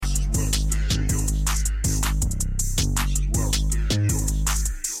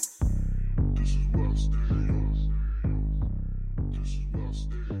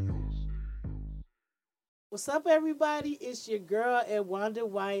What's up, everybody? It's your girl, Wanda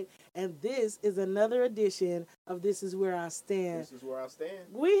White, and this is another edition of This Is Where I Stand. This is where I stand.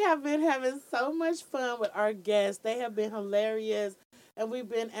 We have been having so much fun with our guests. They have been hilarious, and we've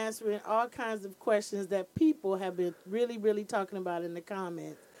been answering all kinds of questions that people have been really, really talking about in the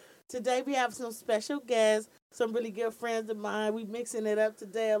comments. Today, we have some special guests, some really good friends of mine. We're mixing it up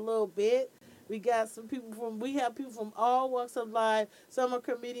today a little bit. We have people from all walks of life. Some are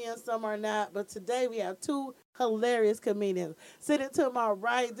comedians, some are not. But today we have two hilarious comedians. Sitting to my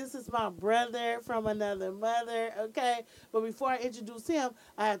right, this is my brother from another mother, okay? But before I introduce him,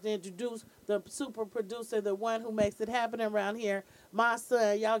 I have to introduce the super producer, the one who makes it happen around here, my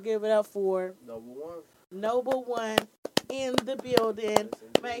son. Y'all give it up for Noble One in the building,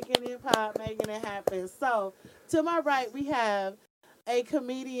 making it pop, making it happen. So, to my right, we have a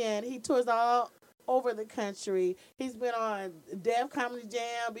comedian. He tours all over the country. He's been on Def Comedy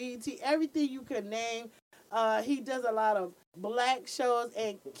Jam, BET, everything you could name. He does a lot of black shows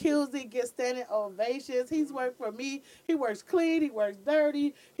and kills it, gets standing ovations. He's worked for me. He works clean. He works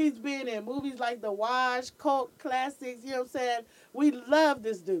dirty. He's been in movies like The Wash, cult classics. You know what I'm saying? We love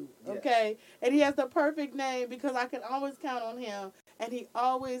this dude, okay? Yes. And he has the perfect name because I can always count on him. And he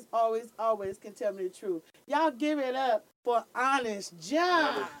always, always, always can tell me the truth. Y'all give it up for Honest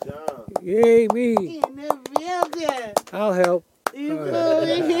John. Yay, me. In the building. I'll help. You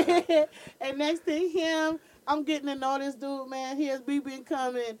feel me? And next to him, I'm getting to know this dude, man. We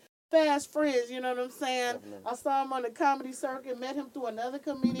becoming fast friends, you know what I'm saying? I saw him on the comedy circuit, met him through another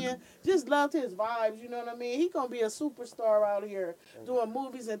comedian, just loved his vibes, you know what I mean? He gonna be a superstar out here, doing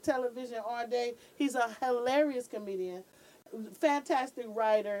movies and television all day. He's a hilarious comedian, fantastic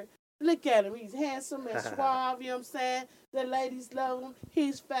writer. Look at him. He's handsome and suave, you know what I'm saying? The ladies love him.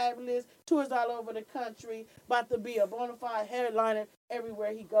 He's fabulous. Tours all over the country. About to be a bona fide headliner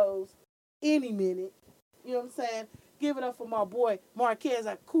everywhere he goes. Any minute. You know what I'm saying? Give it up for my boy, Marquez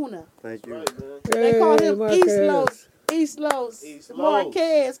Acuna. Thank you. They call him Marquez. East Los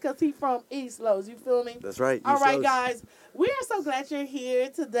Marquez because he's from East Los. You feel me? That's right. All right, guys. We are so glad you're here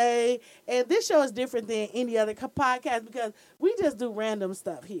today. And this show is different than any other podcast because we just do random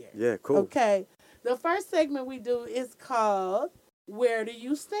stuff here. Yeah, cool. Okay. The first segment we do is called Where Do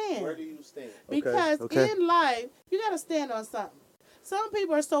You Stand? Where do you stand? Because in life, you got to stand on something. Some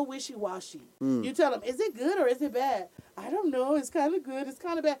people are so wishy-washy. You tell them, is it good or is it bad? I don't know. It's kind of good. It's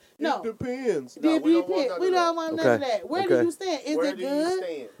kind of bad. No. It depends. We don't want none of that. Where do you stand? Is it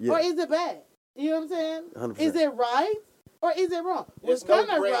good Yeah. or is it bad? You know what I'm saying? 100%. Is it right or is it wrong? It's kind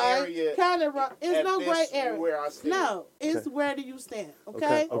of right, kind of wrong. It's no gray area. Where I stand. No, it's where do you stand,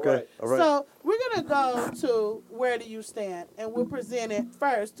 okay? Okay. All right. So we're going to go to Where Do You Stand, and we'll present it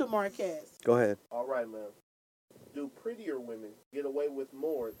first to Marquez. Go ahead. All right, man. Do prettier women get away with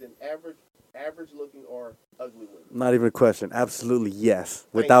more than average-looking or ugly women? Not even a question. Absolutely yes,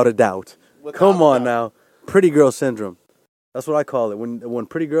 without a doubt. Without Come a on doubt. now. Pretty girl syndrome. That's what I call it. When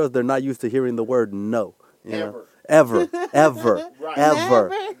pretty girls, they're not used to hearing the word no. You know? Ever. Right. Ever.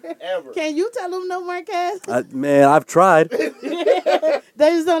 Ever. Can you tell them no, Marquez? Man, I've tried. They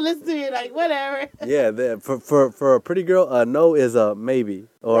just don't listen to you, like, whatever. Yeah, for a pretty girl, no is a maybe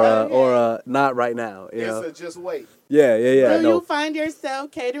or a not right now. You know? It's a just wait. Yeah. Do you find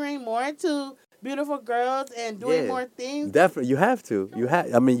yourself catering more to beautiful girls and doing more things? Definitely, you have to. You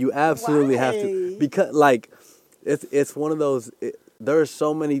absolutely have to because like it's one of those. There are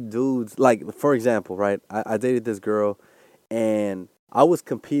so many dudes. Like for example, right? I dated this girl, and I was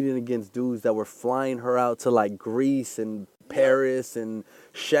competing against dudes that were flying her out to like Greece and Paris and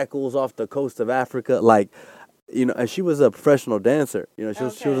shekels off the coast of Africa. Like, you know, and she was a professional dancer. You know, she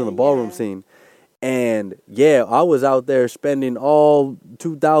was in the ballroom scene. And I was out there spending all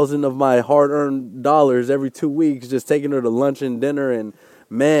 2,000 of my hard-earned dollars every 2 weeks, just taking her to lunch and dinner. And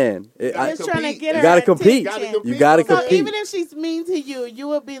man, trying to get her you gotta compete. attention. You gotta So compete. even if she's mean to you, you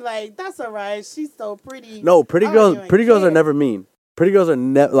would be like, "That's all right. She's so pretty." No, pretty I girls. don't even Pretty girls care. are never mean. Pretty girls are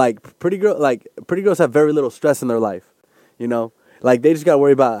pretty girls have very little stress in their life. You know, like they just gotta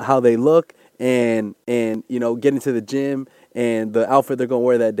worry about how they look and you know getting to the gym and the outfit they're gonna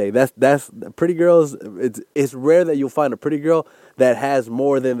wear that day. That's pretty girls. It's rare that you'll find a pretty girl that has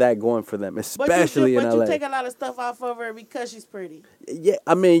more than that going for them, especially in LA. But you take a lot of stuff off of her because she's pretty. Yeah,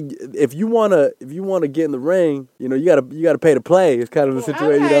 I mean, if you wanna get in the ring, you know, you gotta pay to play. It's kind of the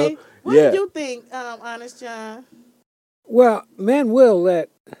situation, Okay. you know. What do you think, Honest John? Well, men will let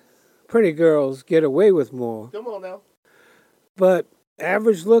pretty girls get away with more, Come on now. but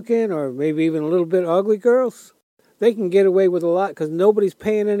average looking or maybe even a little bit ugly girls, they can get away with a lot because nobody's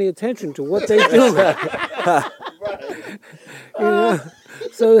paying any attention to what they do. Right. You know?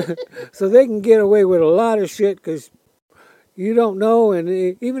 so so they can get away with a lot of shit because you don't know, and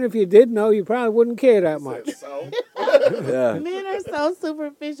even if you did know, you probably wouldn't care that much. So, Yeah. Men are so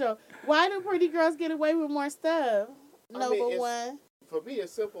superficial. Why do pretty girls get away with more stuff? I mean, Number one. for me,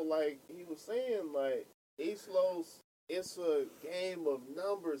 it's simple. Like he was saying, like East Los, it's a game of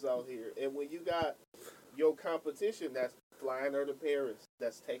numbers out here, and when you got your competition that's flying her to Paris,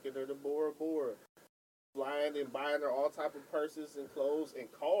 that's taking her to Bora Bora, flying and buying her all type of purses and clothes and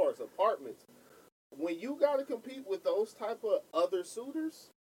cars, apartments. When you got to compete with those type of other suitors,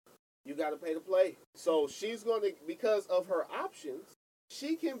 you got to pay to play. So she's going to, because of her options,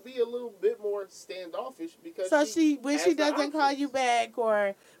 she can be a little bit more standoffish because So when has she the doesn't call options. you back,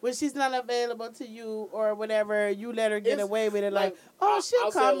 or when she's not available to you or whatever, you let her get It's away with it. Like, I'll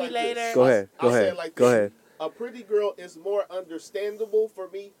she'll say call it me like later. this. Go ahead. Go I'll say ahead. it like Go this. ahead. A pretty girl is more understandable for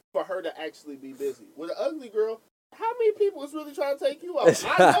me for her to actually be busy. With an ugly girl, how many people is really trying to take you out?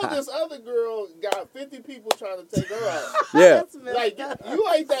 I know this other girl got 50 people trying to take her out. Yeah. That's messed Like, up. you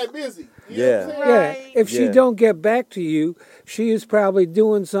ain't that busy. You Yeah. know what I'm saying? Yeah, Right. if she Yeah. don't get back to you, she is probably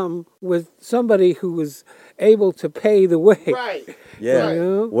doing something with somebody who is able to pay the way. Right. Yeah. Right. You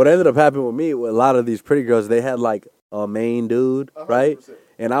know? What ended up happening with me, with a lot of these pretty girls, they had like a main dude, right? 100%.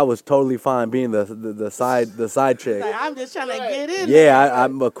 And I was totally fine being the side chick. Like, I'm just trying to Right. get in. Yeah, there.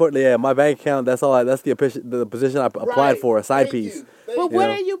 I'm according. Yeah, my bank account. That's all. That's the position I applied Right. for, a side Thank piece. you. Thank But you. what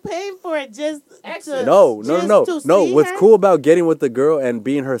know. are you paying for it? Just Access. No. to see What's her? cool about getting with the girl and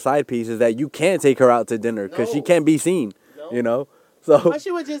being her side piece is that you can't take her out to dinner because she No. can't be seen. No. You know. So. But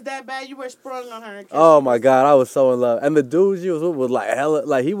she was just that bad. You were sprung on her. Oh my God, I was so in love, and the dude she was with was like hella,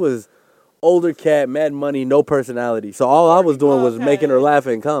 like he was older cat, mad money, no personality. So all I was doing was Okay. making her laugh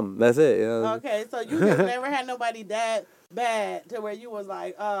and come. That's it. You know? Okay, so you just never had nobody that bad to where you was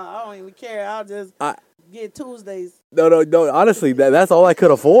like, I don't even care. I'll just get Tuesdays. No. Honestly, that's all I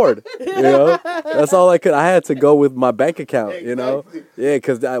could afford. You know, that's all I could. I had to go with my bank account. You know, Exactly. yeah.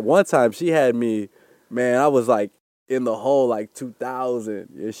 Because at one time she had me, man. I was like in the hole like 2,000.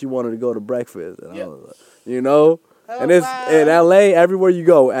 Yeah, she wanted to go to breakfast, and I was like, you know. Oh, And it's wow. in LA, everywhere you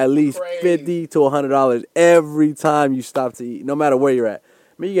go, at least Crazy. $50 to $100 every time you stop to eat, no matter where you're at.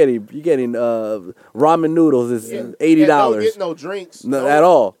 I mean, you getting ramen noodles is Yeah. $80. Don't get no drinks. No, Don't- at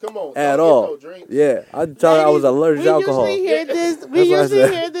all. Come on. At don't all. Get no drinks. Yeah, I tell her I was Ladies, allergic to alcohol. We usually hear this. We That's what I usually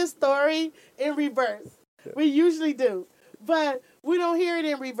said. hear this story in reverse. We usually do, but we don't hear it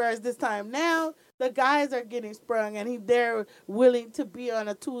in reverse this time. Now the guys are getting sprung, and they're willing to be on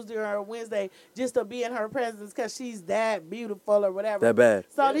a Tuesday or a Wednesday just to be in her presence because she's that beautiful or whatever. That bad.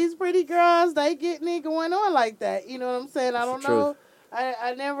 So Yeah. these pretty girls, they getting it going on like that. You know what I'm saying? I don't the know. truth.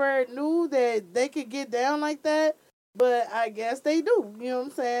 I never knew that they could get down like that, but I guess they do. You know what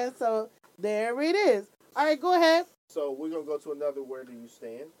I'm saying? So there it is. All right, go ahead. So we're going to go to another Where Do You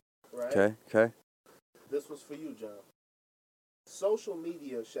Stand? Right? Okay. This was for you, John. Social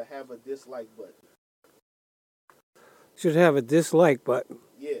media should have a dislike button. Should have a dislike button.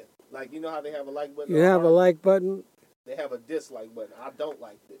 Yeah. Like, you know how they have a like button? You on have a ours? like button. They have a dislike button. I don't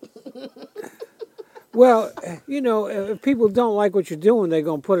like this. Well, you know, if people don't like what you're doing, they're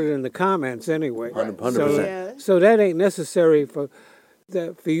gonna put it in the comments anyway. 100%. So, Yeah. so that ain't necessary for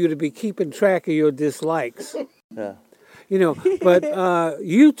you to be keeping track of your dislikes. Yeah. You know, but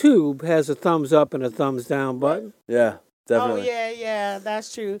YouTube has a thumbs up and a thumbs down button. Yeah, definitely. Oh yeah,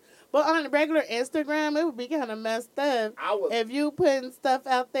 that's true. But on regular Instagram, it would be kind of messed up I would, if you putting stuff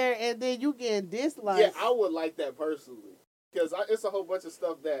out there and then you getting dislikes. yeah, I would like that personally. Because it's a whole bunch of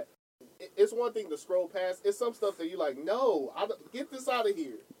stuff that, it's one thing to scroll past. It's some stuff that you like, no, get this out of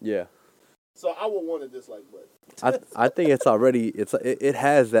here. Yeah. So I would want a dislike button. I think it's already it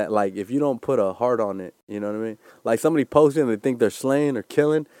has that, like, if you don't put a heart on it, you know what I mean? Like somebody posting, they think they're slaying or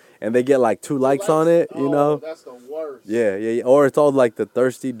killing, and they get like 2 likes on it, you Oh, know? that's the worst. Yeah. Or it's all like the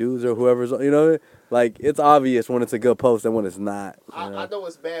thirsty dudes or whoever's, you know? Like it's obvious when it's a good post and when it's not. You know? I know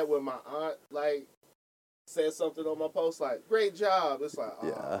it's bad when my aunt like says something on my post like "great job." It's like,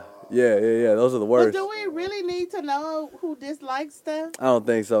 Yeah. Those are the But worst. do we really need to know who dislikes stuff? I don't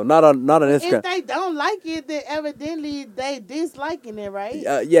think so. Not on Instagram. If they don't like it, then evidently they disliking it, right?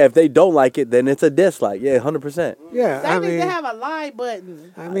 Yeah, if they don't like it, then it's a dislike. Yeah, 100%. Yeah, They I need mean, to have a lie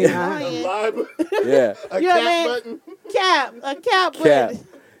button. I mean, Lying. live, Yeah. a You know what I cat mean? button. A cap Cap. button.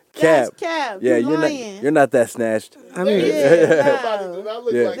 Cap. That's cap. Yeah, you you're lying. not that snatched. I mean, Yeah, Everybody no. do not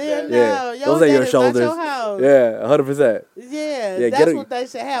look Yeah. like Then that. Yeah. no, Those are your that is shoulders. Not your house. Yeah, 100%. Yeah, Yeah, that's get what they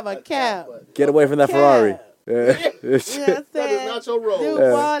should have, a cap. button. Get away from that Cap. Ferrari. Yeah. You know what I'm That saying? is not your role. Dude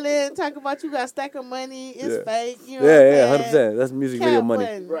Yeah. balling, talk about you got a stack of money, it's Yeah. fake. You know what I'm Yeah, saying? 100%. That's music Cap video money.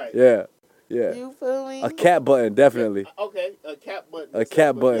 button. Right. Yeah. Yeah. You feel me? A cat button, definitely. Okay, a cap button. A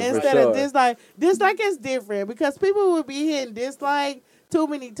cat button, for Instead sure. of dislike. Dislike is different because people would be hitting dislike too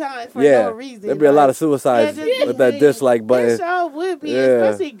many times for Yeah. no reason. There'd be a lot of suicides just with that be- dislike It button. sure would be, Yeah.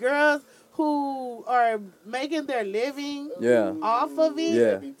 especially girls who are making their living Yeah. off of it. Yeah.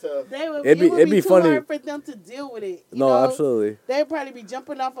 That'd be tough. They would, It'd it would be be too funny. hard for them to deal with it. You No, know? absolutely. They'd probably be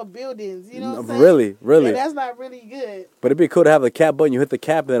jumping off of buildings. You know what I'm saying? Really, really. Yeah, that's not really good. But it'd be cool to have the cap button. You hit the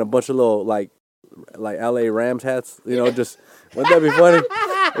cap, and then a bunch of little like LA Rams hats. You know, just wouldn't that be funny?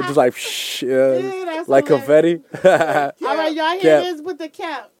 It's just like shh, Yeah, that's like hilarious. confetti. All right, y'all hear Cap. this with the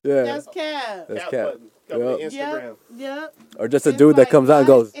cap. Yeah. That's cap. That's Cap cap. button. Coming to Yep. Instagram. Yep. Or just a It's dude that like comes out and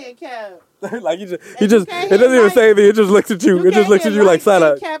goes Mike and cap. like he just And you can't it doesn't hit even like- say anything. It just looks at you. It just can't looks at hit you like side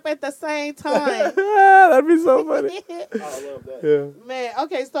and eye. cap at the same time. That'd be so funny. I love that. Yeah. Man,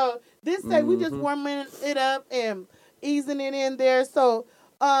 okay, so this day we just warming it up and easing it in there. So,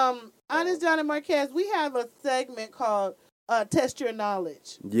 Honest John and Marquez, we have a segment called Test Your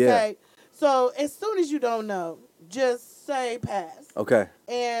Knowledge. Yeah. Okay? So, as soon as you don't know, just say pass. Okay.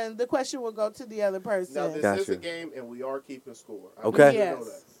 And the question will go to the other person. Now, this is Gotcha. a game, and we are keeping score. I Okay. want you to know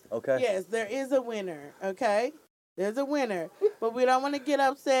Yes. that. Okay. Yes, there is a winner, okay? There's a winner. But we don't want to get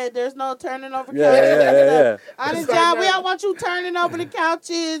upset. There's no turning over Yeah, couches. yeah. Honest That's John, right we now. don't want you turning over the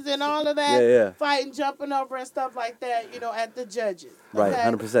couches and all of that. Yeah. Fighting, jumping over and stuff like that, at the judges. Right. okay?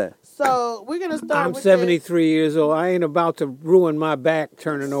 100%. So we're going to start I'm with 73 years old. I ain't about to ruin my back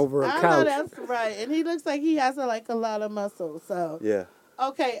turning over a this. I know couch. that's right. And he looks like he has a lot of muscle. So, Yeah.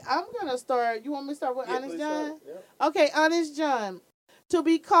 okay, I'm going to start. You want me to start with Yeah, Honest please John? start. Yeah. Okay, Honest John. To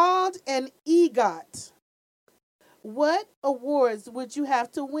be called an EGOT, what awards would you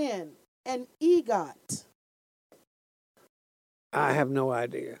have to win? An EGOT. I have no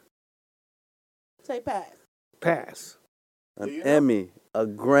idea. Say pass. Pass. Do An you know? Emmy, a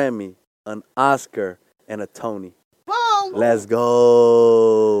Grammy, an Oscar, and a Tony. Boom. Let's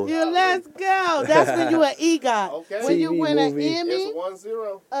go. Yeah, let's go. That's when you an EGOT. Okay. When you TV win an movie. Emmy, It's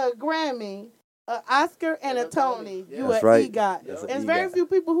 1-0. a Grammy, an Oscar, and a Tony. Yeah. You That's an right. EGOT. That's an There's very EGOT. few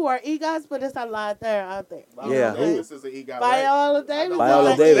people who are EGOTs, but it's a lot there out there. Yeah, Viola who? Davis is an EGOT, right? Viola Davis.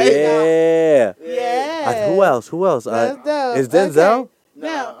 Viola is Davis. an EGOT. Yeah. Yeah. Who else? Who else? That's dope. Is Denzel? Okay.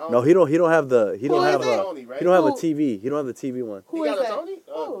 Now, No, he don't have the. He Who don't is have it? a. Tony, right? He don't have a Who? TV. He don't have the TV one. who He is got a that? Tony?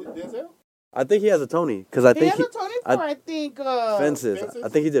 Who? Denzel? I think he has a Tony because I He think has a Tony I- for, I think, Fences. Fences? I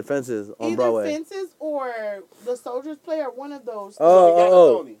think he did Fences on either Broadway. Fences or The Soldiers Play or one of those. Oh, He got a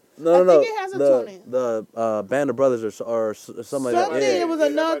oh, Tony. No, I no, no. think it has a the Tony. the Band of Brothers or something like that. Something. Yeah, It was Yeah,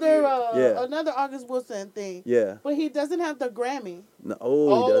 that might be another it. Yeah. another August Wilson thing. yeah. But he doesn't have the Grammy. No,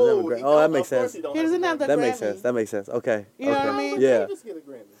 oh, he doesn't have a Grammy. Oh, that makes sense. He doesn't have the That Grammy. makes sense. That makes sense. Okay. You know okay. what I mean? Yeah. Davis get a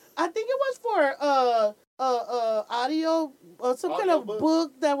Grammy. I think it was for audio some kind of Audiobook?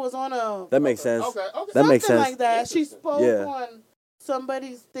 book that was on a That makes sense. Okay. That makes something sense. like that. She Interesting. spoke Yeah. on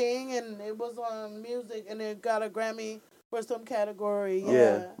somebody's thing and it was on music and it got a Grammy for some category. Yeah.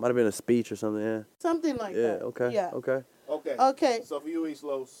 Yeah. Might have been a speech or something. Yeah. Something like Yeah. that. Okay. Yeah. Okay. Okay. Okay. So for you, East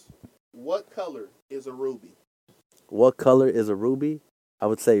Los, what color is a ruby? What color is a ruby? I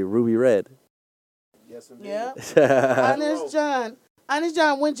would say ruby red. Yes, indeed. Yeah. Honest Honest John. Honest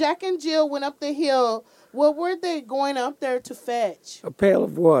John, when Jack and Jill went up the hill, what were they going up there to fetch? A pail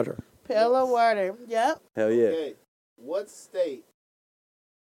of water. Pail of water. Yep. Hell yeah. Okay. What state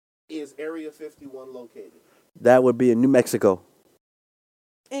is Area 51 located? That would be in New Mexico.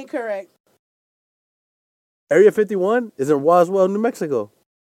 Incorrect. Area 51 is in Roswell, New Mexico.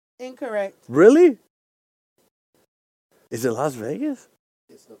 Incorrect. Really? Is it Las Vegas?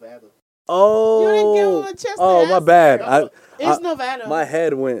 It's Nevada. Oh. You didn't give him a chance to Oh, my answer. bad. It's Nevada. My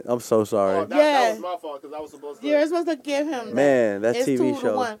head went. I'm so sorry. Oh, that Yeah. was my fault because I was supposed to. You're supposed to give him that. Man, that it's TV 2-1,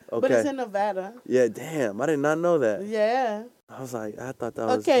 show. but it's Okay. in Nevada. Yeah, damn. I did not know that. Yeah. I was like, I thought that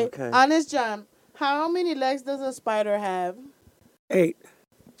was Okay. okay. Honest John, how many legs does a spider have? 8.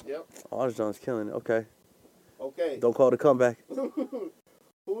 Yep. Honest John's killing it. Okay. Okay. Don't call it a comeback.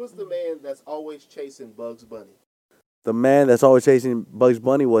 Who is the man that's always chasing Bugs Bunny? The man that's always chasing Bugs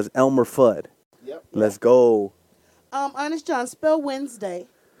Bunny was Elmer Fudd. Yep. Let's go. Honest John, spell Wednesday.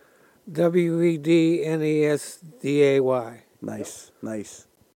 WEDNESDAY. Nice. Nice.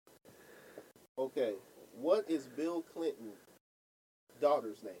 Okay. What is Bill Clinton's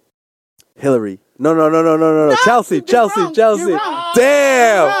daughter's name? Hillary. No. Chelsea. you're Chelsea. wrong. Chelsea. You're wrong.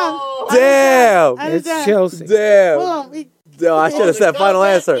 Damn. Wrong. Damn. Honest It's John. Chelsea. Damn. Boom. He Yo, I should have said final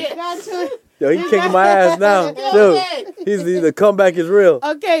answer. got to Yo, he kicking my ass now. Dude, the comeback is real.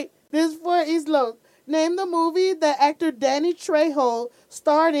 Okay, this is for Islo. Name the movie that actor Danny Trejo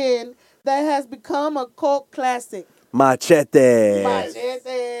starred in that has become a cult classic. Machete.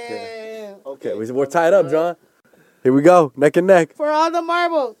 Machete. Okay, we're tied up, John. Here we go, neck and neck. For all the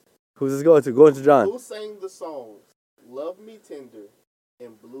marbles. Who's this going to? Going to John. Who sang the songs "Love Me Tender"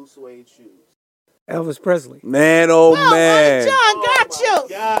 and "Blue Suede Shoes"? Elvis Presley. Man, oh man. John got you.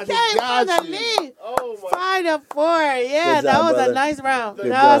 God, Came got from the you. lead. Oh my! 5-4. Yeah, Good that job, was brother. a nice round.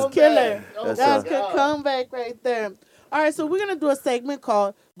 Good That was job. killer. Oh, That was my good God. comeback right there. All right, so we're going to do a segment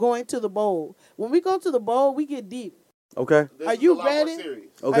called Going to the Bowl. When we go to the bowl, we get deep. Okay. This Are is you a lot more ready? serious.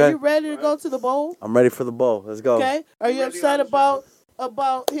 Okay. Are you ready to go to the bowl? I'm ready for the bowl. Let's go. Okay. Are you ready upset on the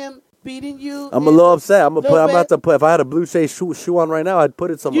about him beating you? I'm a little upset. I'm little about bit? to put. If I had a blue suede shoe on right now, I'd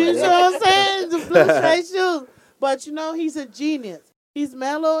put it somewhere. You know what I'm saying? The blue straight shoes. But you know, he's a genius. He's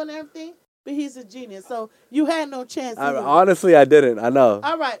mellow and everything, but he's a genius. So you had no chance. Honestly, I didn't. I know.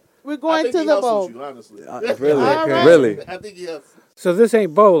 All right. We're I going think to he the hustled bowl. you, honestly. Really? All right. Really? I think he hustled. So this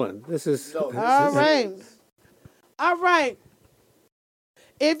ain't bowling. This is. No, this All is right. serious. All right.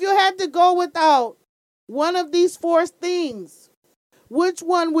 If you had to go without one of these four things, which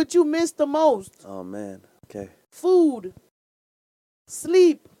one would you miss the most? Oh man. Okay. Food,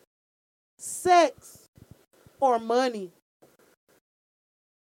 sleep, sex, or money?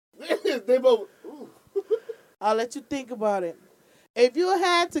 They both. Ooh. I'll let you think about it. If you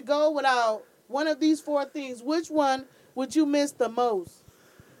had to go without one of these four things, which one would you miss the most?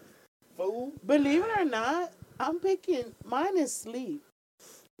 Food. Believe it or not, I'm picking mine is sleep.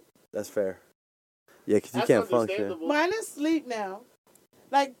 That's fair. Yeah, because you That's can't function. understandable. Mine is sleep now.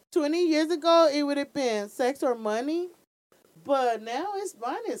 Like 20 years ago, it would have been sex or money. But now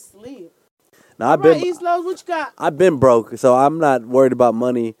mine is sleep. Now All right, East Los, what you got? I've been broke, so I'm not worried about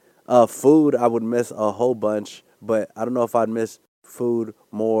money. Food, I would miss a whole bunch, but I don't know if I'd miss food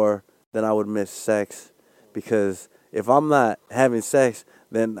more than I would miss sex, because if I'm not having sex,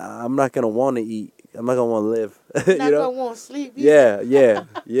 then I'm not gonna want to eat. I'm not gonna want to live. Not gonna want to sleep. Yeah.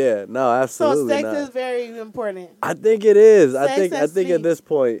 No, So absolutely sex not. is very important. I think it is. Sex I think and at sleep. this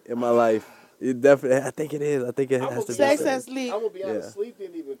point in my life, it definitely. I think it is. I think it has to be Sex sex. and sleep. I'm gonna be honest. Yeah. Sleep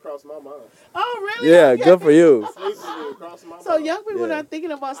didn't even cross my mind. Oh, really? Yeah, Okay. good for you. Sleep didn't even cross my So mind. young people Yeah. not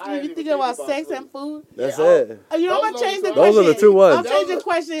thinking about I sleep. ain't You even thinking about thinking about sex sleep. and food. That's Yeah, it. You know, I'm Those gonna change the are the question. Those are the two ones. I'm changing the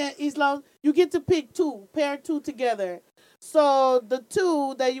question, Islam. You get to pick two, pair two together. So the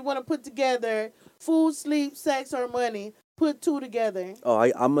two that you want to put together: food, sleep, sex, or money. Put two together. Oh,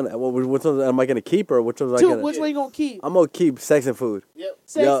 I'm gonna. Which ones am I gonna keep, or which ones am I Two. gonna? Which one you gonna keep? I'm gonna keep sex and food. Yep.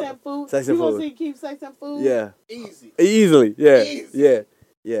 Sex Yeah. and food. Sex you and gonna food. see keep sex and food? Yeah, Easy. easily. Yeah, Easy.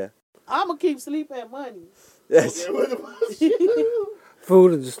 yeah. I'm gonna keep sleep and money. Yes. Okay, what about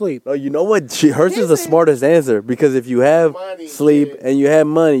Food and sleep. Oh, you know what? Hers is the Listen. smartest answer, because if you have Money, sleep yeah. and you have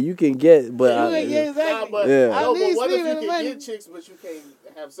money, you can get. But Yeah, I- yeah, Nah, exactly. but, Yeah. I no, need but what if sleep you and can money. get chicks, but you can't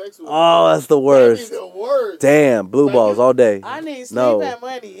have sex with them? oh, that's the worst. That is the worst. Damn, blue Like, balls all day. I need sleep No. and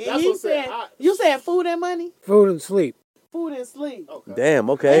money. And That's he what said- said, you said food and money? Food and sleep. Food and sleep. Okay. Damn.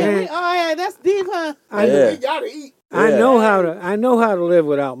 Hey, Okay. oh yeah, that's deep, huh? Yeah. You gotta eat. I Yeah. know how to live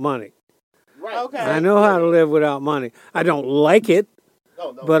without money. Right. Okay. I know how to live without money. I don't like it, No,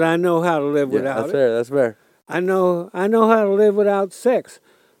 no. but I know how to live Yeah, without that's it. fair. That's fair. I know how to live without sex,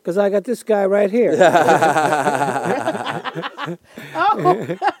 because I got this guy right here.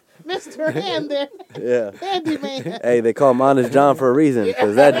 Oh, Mr. Hand there. Yeah. Handyman. Hey, they call him Honest John for a reason,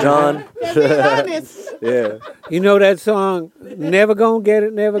 because that John. Be honest. Yeah. You know that song, Never Gonna Get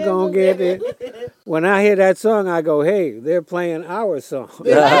It, Never Gonna Get It. When I hear that song, I go, hey, they're playing our song.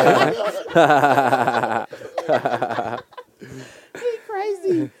 He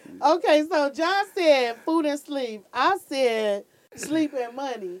crazy. Okay, so John said food and sleep. I said sleep and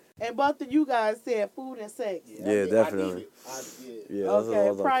money. And both of you guys said food and sex. Yeah, definitely. I did. Yeah, those are the Okay,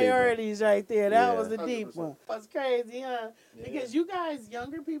 ones I'm priorities right there. That Yeah. was a deep 100%. one. That's crazy, huh? Yeah. Because you guys,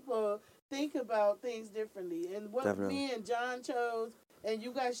 younger people, think about things differently. And what Definitely. me and John chose, and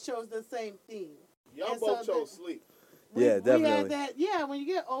you guys chose the same thing. Y'all And both so chose sleep. Yeah, We definitely. had that. Yeah, when you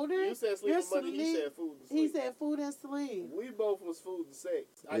get older, You said sleep your and money. He said food and He sleep. said food and sleep. We both was food and sex.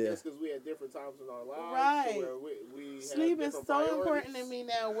 I Yeah. guess because we had different times in our lives. Right. To where we had Sleep is so different important to priorities. me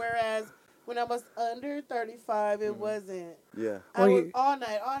now, whereas when I was under 35, it wasn't. Yeah. I Well, was you- all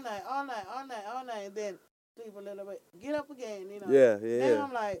night, and then sleep a little bit, get up again, you know. Yeah, yeah. Now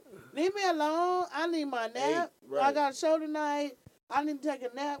I'm like, leave me alone. I need my nap. right. I got a show tonight. I need to take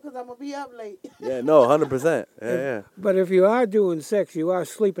a nap because I'm going to be up late. Yeah, no, 100%. Yeah. But if you are doing sex, you are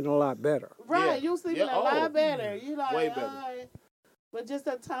sleeping a lot better. Right, Yeah. you sleeping Yeah, a lot oh. better. You like, Way better. all right. But just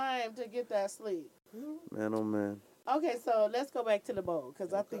a time to get that sleep. Man, oh man. Okay, so let's go back to the bowl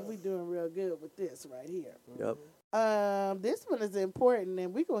because I think we're doing real good with this right here. Yep. This one is important,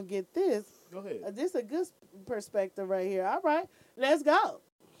 and we're gonna get this. Go ahead. This is a good perspective right here. All right, let's go.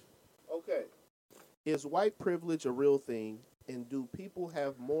 Okay. Is white privilege a real thing, and do people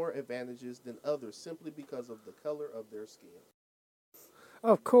have more advantages than others simply because of the color of their skin?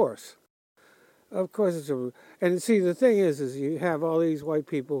 Of course. Of course it's a and see the thing is you have all these white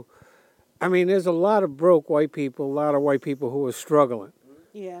people. I mean, there's a lot of broke white people, a lot of white people who are struggling,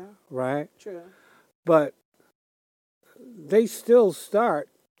 Yeah, right? true. But they still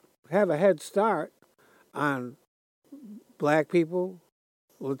have a head start on black people,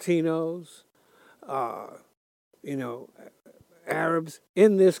 Latinos, uh, you know, Arabs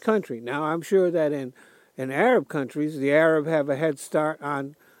in this country. Now, I'm sure that in Arab countries, the Arab have a head start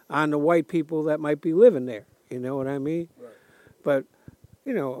on the white people that might be living there. You know what I mean? Right. But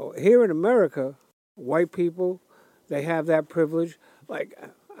here in America, white people, they have that privilege. Like,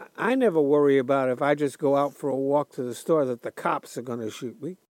 I never worry about if I just go out for a walk to the store that the cops are going to shoot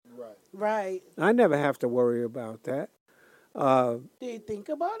me. Right. Right. I never have to worry about that. Do you think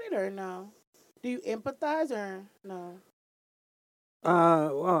about it or no? Do you empathize or no?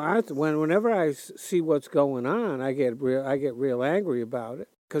 Well, whenever I see what's going on, I get real angry about it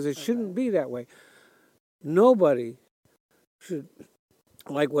because it shouldn't Okay. be that way. Nobody should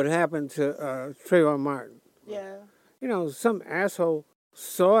like what happened to Trayvon Martin. Yeah. Some asshole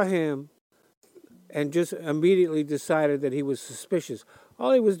saw him and just immediately decided that he was suspicious.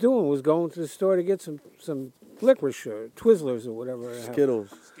 All he was doing was going to the store to get some licorice or Twizzlers or whatever.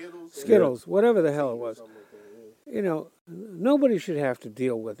 Skittles. Skittles, whatever the hell it was. Nobody should have to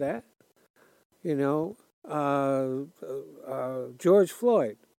deal with that. You know, George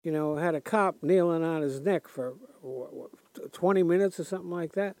Floyd, had a cop kneeling on his neck for 20 minutes or something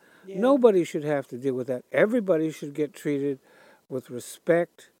like that. Yeah. Nobody should have to deal with that. Everybody should get treated with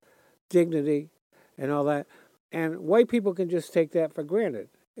respect, dignity, and all that. And white people can just take that for granted.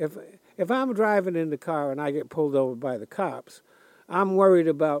 If I'm driving in the car and I get pulled over by the cops, I'm worried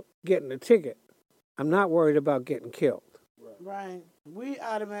about getting a ticket. I'm not worried about getting killed. Right. We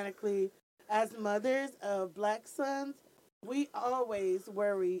automatically, as mothers of black sons, we always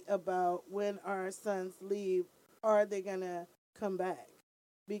worry about when our sons leave, are they going to come back?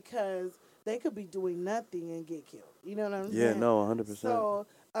 Because they could be doing nothing and get killed. You know what I'm saying? Yeah, no, 100%. So,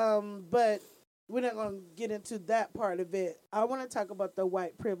 but we're not going to get into that part of it. I want to talk about the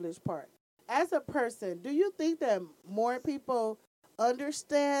white privilege part. As a person, do you think that more people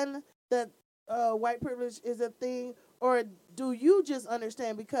understand that white privilege is a thing, or do you just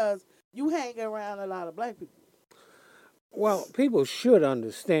understand because you hang around a lot of black people? Well, people should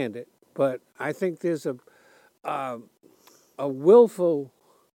understand it, but I think there's a willful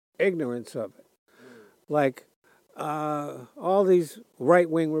ignorance of it. Like all these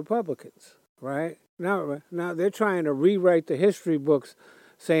right-wing Republicans, right? Now they're trying to rewrite the history books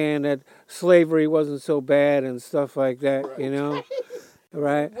saying that slavery wasn't so bad and stuff like that, Right.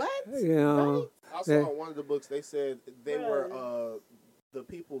 right? What? Right? I saw in one of the books they said they were the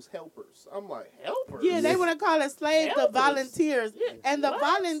people's helpers. I'm like, helpers? Yeah, they want to call it slaves the Helpers? volunteers. Yeah, And the what?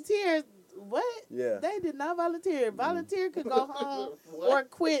 volunteers, what? Yeah. They did not volunteer. Volunteer could go home or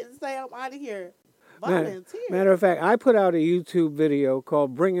quit and say, I'm out of here. Volunteer. Matter of fact, I put out a YouTube video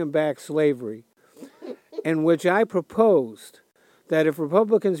called Bringing Back Slavery, in which I proposed that if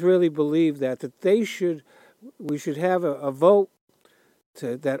Republicans really believe that we should have a vote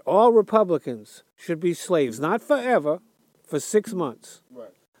that all Republicans should be slaves, not forever, for 6 months. Right.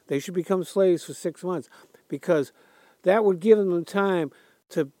 They should become slaves for 6 months because that would give them time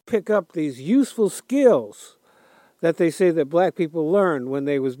to pick up these useful skills that they say that black people learned when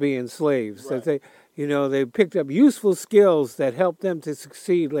they was being slaves. Right. That they picked up useful skills that helped them to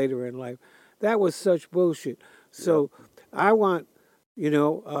succeed later in life. That was such bullshit. So I want,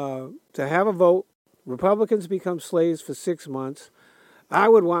 to have a vote. Republicans become slaves for 6 months. I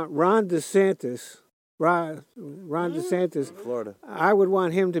would want Ron DeSantis, Florida. I would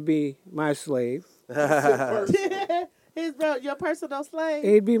want him to be my slave. He's your personal slave.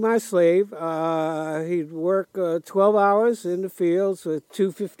 He'd be my slave. He'd work 12 hours in the fields with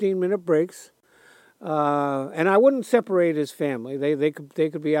 2 15-minute breaks. And I wouldn't separate his family. They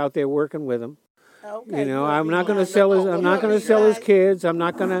could be out there working with him. Okay, I'm not going to sell his kids. I'm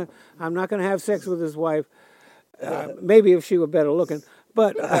not going to have sex with his wife. Maybe if she were better looking,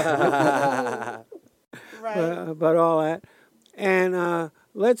 but right. but all that. And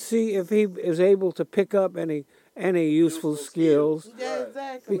let's see if he is able to pick up any useful skills. Yeah,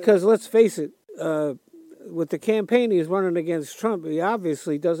 exactly. Because let's face it, with the campaign he's running against Trump, he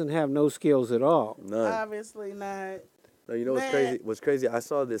obviously doesn't have no skills at all. None. Obviously not. No, you know what's crazy? What's crazy? I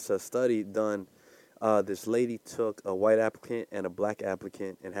saw this study done. This lady took a white applicant and a black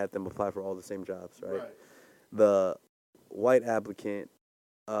applicant and had them apply for all the same jobs, right? Right. The white applicant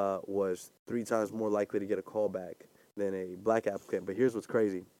was 3 times more likely to get a call back than a black applicant. But here's what's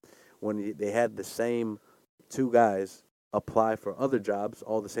crazy: when they had the same two guys apply for other jobs,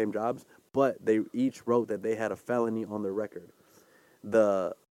 all the same jobs, but they each wrote that they had a felony on their record.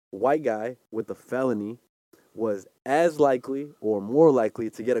 The white guy with the felony was as likely or more likely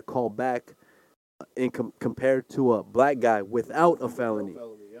to get a call back compared to a black guy without a No felony.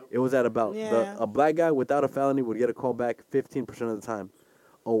 felony. Yep. It was at about Yeah. a black guy without a felony would get a call back 15% of the time.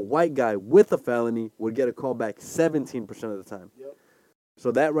 A white guy with a felony would get a call back 17% of the time. Yep.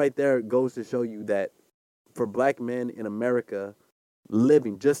 So that right there goes to show you that for black men in America,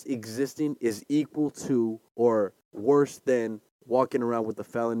 living, just existing, is equal to or worse than walking around with a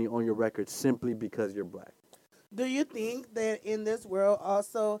felony on your record simply because you're black. Do you think that in this world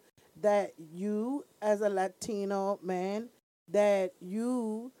also that you as a Latino man that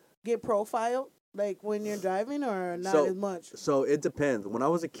you get profiled like when you're driving or not So, as much? so it depends. When I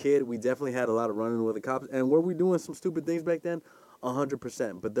was a kid, we definitely had a lot of running with the cops, and were we doing some stupid things back then?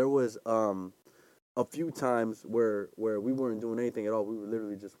 100%. But there was a few times where we weren't doing anything at all. We were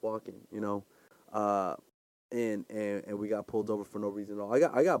literally just walking, uh, and we got pulled over for no reason at all.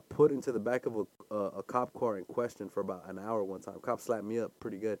 I got put into the back of a cop car in question for about an hour one time. Cop slapped me up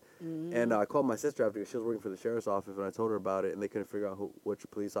pretty good, and I called my sister after she was working for the sheriff's office, and I told her about it, and they couldn't figure out which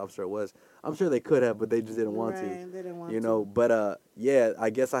police officer it was. I'm sure they could have, but they just didn't want to. Right, they didn't want But yeah, I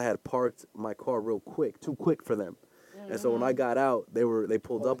guess I had parked my car real quick, too quick for them. And so when I got out, they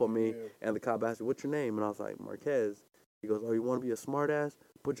pulled up on me, and the cop asked me, "What's your name?" And I was like, "Marquez." He goes, "Oh, you want to be a smart ass?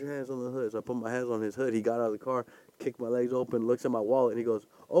 Put your hands on the hood." So I put my hands on his hood. He got out of the car, kicked my legs open, looks at my wallet, and he goes,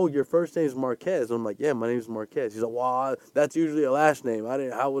 "Oh, your first name's Marquez." And I'm like, "Yeah, my name's Marquez." He's like, "Well, that's usually a last name. I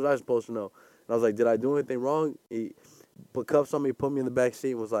didn't. How was I supposed to know?" And I was like, "Did I do anything wrong?" He put cuffs on me, put me in the back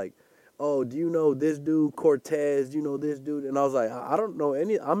seat, and was like, "Oh, do you know this dude Cortez? Do you know this dude?" And I was like, "I don't know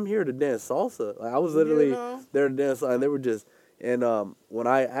any. I'm here to dance salsa." Like I was literally there to dance, and they were just. And when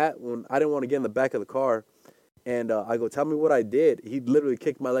I didn't want to get in the back of the car, and I go, "Tell me what I did." He literally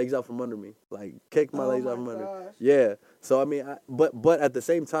kicked my legs out from under me, like kicked my legs out from under. gosh. Yeah. So I mean, but at the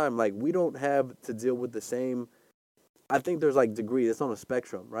same time, like we don't have to deal with the same. I think there's like degrees. It's on a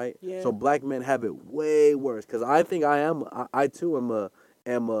spectrum, right? Yeah. So black men have it way worse because I think I too am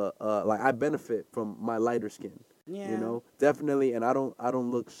a like I benefit from my lighter skin. Yeah. Definitely, and I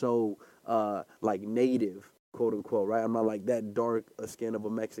don't look so like native, quote unquote, right? I'm not like that dark a skin of a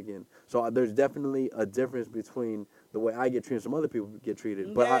Mexican. So there's definitely a difference between the way I get treated and some other people get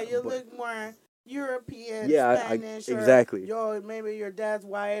treated. But Yeah, you look more European, Yeah, Spanish, exactly. or maybe your dad's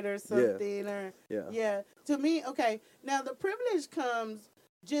white or something, or Yeah. To me, okay. Now the privilege comes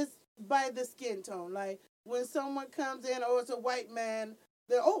just by the skin tone. Like when someone comes in, oh, it's a white man.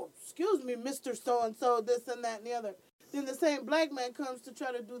 They're, oh, excuse me, Mister So and So, this and that and the other. Then the same black man comes to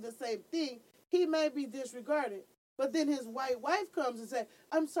try to do the same thing. He may be disregarded, but then his white wife comes and say,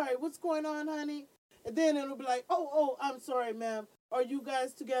 "I'm sorry, what's going on, honey?" And then it'll be like, "Oh, I'm sorry, ma'am. Are you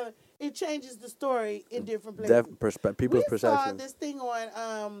guys together?" It changes the story in different places. People's We saw perception. this thing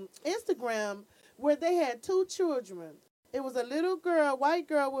on Instagram where they had two children. It was a little girl, white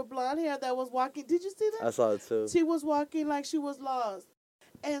girl with blonde hair that was walking. Did you see that? I saw it too. She was walking like she was lost.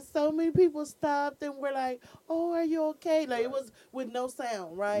 And so many people stopped and were like, "Oh, are you okay?" Like it was with no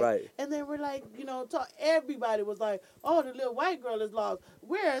sound, right? Right. And then we're like, everybody was like, "Oh, the little white girl is lost.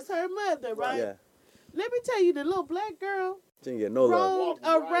 Where's her mother?" Right? Yeah. Let me tell you, the little black girl She didn't get no love.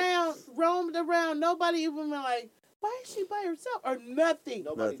 roamed around. Nobody even been like, "Why is she by herself?" or nothing.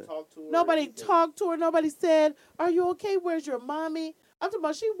 Nobody Nothing. talked to her. Nobody anything. talked to her. Nobody said, "Are you okay? Where's your mommy?" I'm talking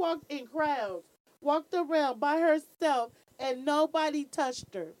about she walked in crowds, walked around by herself, and nobody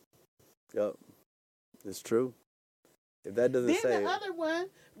touched her. Yup. It's true. If that doesn't Then say the it. other one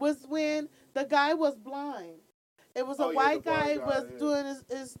was when the guy was blind. It was a Oh, yeah, white the blind guy guy, was yeah. doing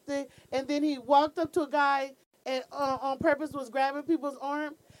his thing, and then he walked up to a guy and on purpose was grabbing people's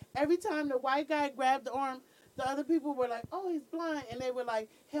arm. Every time the white guy grabbed the arm, the other people were like, "Oh, he's blind," and they would like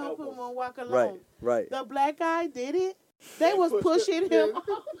help him and walk along. Right. The black guy did it. They was pushed pushing it, him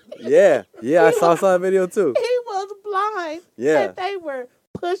yeah. off. Yeah, I saw that video too. He was blind. Yeah. And they were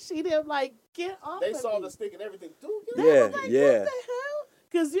pushing him like, "Get off They of saw me." the stick and everything. Dude, They get Yeah, was like, yeah. "What the hell?"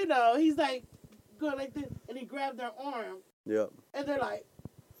 Because, he's like going like this, and he grabbed their arm, Yep. and they're like,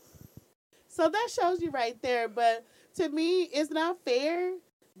 so that shows you right there. But to me, it's not fair,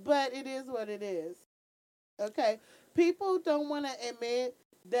 but it is what it is. Okay? People don't want to admit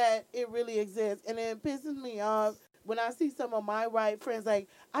that it really exists, and it pisses me off when I see some of my white friends like,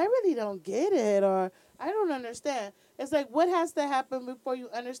 "I really don't get it," or "I don't understand." It's like, what has to happen before you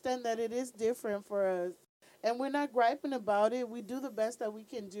understand that it is different for us? and we're not griping about it. We do the best that we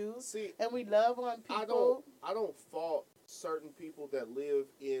can do, See, and we love on people. I don't fault certain people that live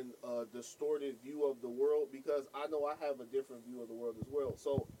in a distorted view of the world because I know I have a different view of the world as well.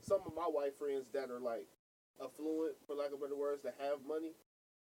 So some of my white friends that are like affluent, for lack of better words, that have money,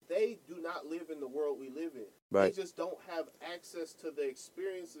 they do not live in the world we live in. Right. They just don't have access to the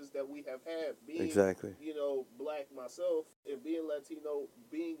experiences that we have had. Being, Exactly. black myself and being Latino,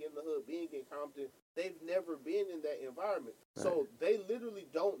 being in the hood, being in Compton, they've never been in that environment. Right. So they literally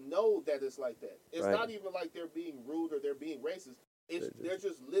don't know that it's like that. It's right. not even like they're being rude or they're being racist. They're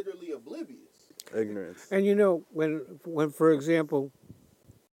just literally oblivious. Ignorance. And when for example,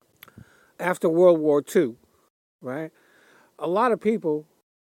 after World War II, right, a lot of people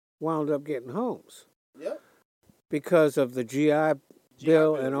wound up getting homes. Yep. Because of the GI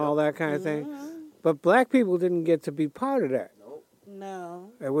Bill and all that kind of thing. But black people didn't get to be part of that.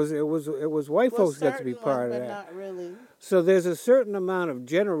 No. It was white folks got to be part of that. Not really. So there's a certain amount of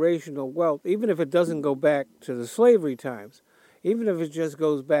generational wealth, even if it doesn't go back to the slavery times, even if it just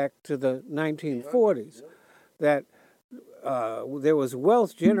goes back to the 1940s, that there was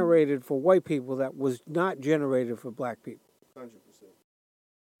wealth generated for white people that was not generated for black people. 100%.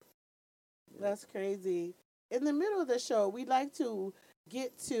 That's crazy. In the middle of the show, we like to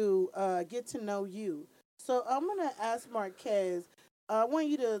get to know you. So I'm gonna ask Marquez. I want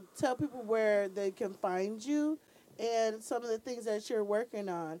you to tell people where they can find you and some of the things that you're working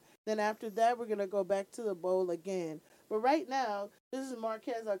on. Then after that, we're gonna go back to the bowl again. But right now, this is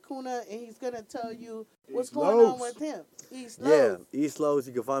Marquez Acuna, and he's gonna tell you what's going on with him. East Los. Yeah, East Los.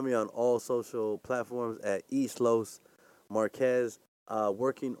 You can find me on all social platforms at East Los Marquez.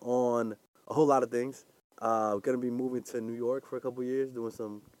 Working on a whole lot of things. Gonna be moving to New York for a couple years,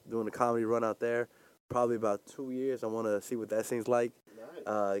 doing a comedy run out there. Probably about 2 years. I want to see what that seems like.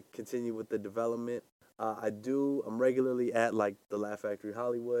 Nice. Continue with the development. I'm regularly at like the Laugh Factory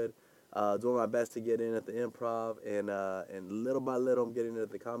Hollywood, doing my best to get in at the Improv, and little by little I'm getting into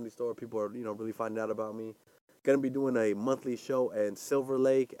the Comedy Store. People are really finding out about me. Gonna be doing a monthly show in Silver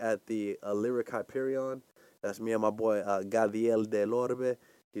Lake at the Lyric Hyperion. That's me and my boy Gadiel De Lorbe.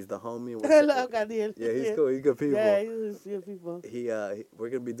 He's the homie. I love Gadiel. Yeah, he's cool. He's good people. Yeah, he's good people. We're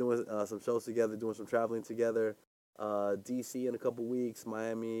gonna be doing some shows together, doing some traveling together. DC in a couple weeks,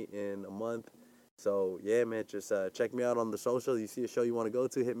 Miami in a month. So yeah, man, just check me out on the socials. You see a show you want to go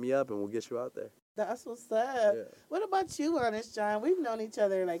to, hit me up, and we'll get you out there. That's what's up. Yeah. What about you, Honest John? We've known each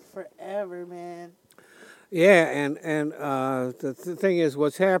other like forever, man. Yeah, and the thing is,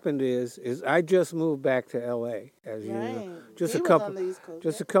 what's happened is I just moved back to L.A. as you know, just a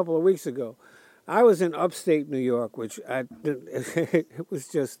couple of weeks ago. I was in upstate New York, which it was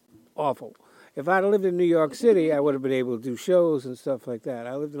just awful. If I'd lived in New York City, I would have been able to do shows and stuff like that.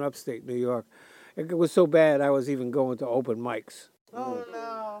 I lived in upstate New York. It was so bad I was even going to open mics. Oh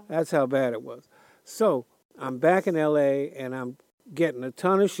no! That's how bad it was. So I'm back in L.A. and I'm getting a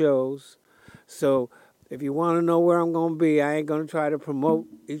ton of shows. So if you want to know where I'm going to be, I ain't going to try to promote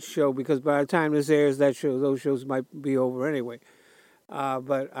each show because by the time this airs, those shows might be over anyway.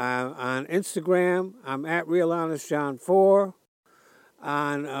 But on Instagram, I'm at RealHonestJohn4.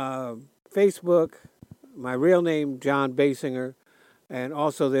 On Facebook, my real name, John Basinger. And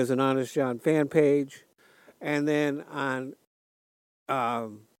also there's an Honest John fan page. And then on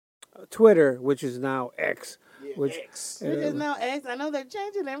Twitter, which is now X. Which is now X. I know they're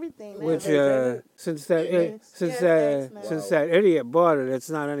changing everything now. Which since that idiot bought it, it's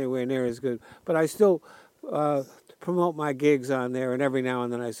not anywhere near as good. But I still promote my gigs on there, and every now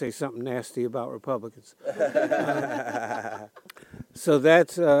and then I say something nasty about Republicans. So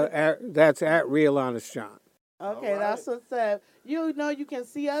that's at Real Honest John. Okay, that's what's up. You can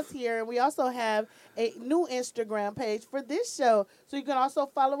see us here, and we also have a new Instagram page for this show. So you can also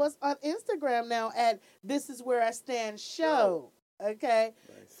follow us on Instagram now at This Is Where I Stand Show. Okay?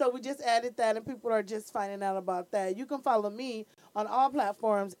 Nice. So we just added that, and people are just finding out about that. You can follow me on all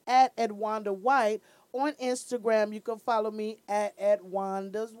platforms at Edwanda White. On Instagram, you can follow me at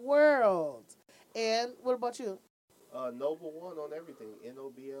Edwanda's World. And what about you? Noble One on everything.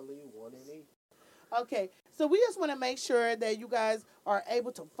 NOBLE 1 and E. Okay, so we just want to make sure that you guys are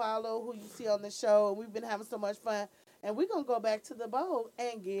able to follow who you see on the show. And we've been having so much fun. And we're going to go back to the bowl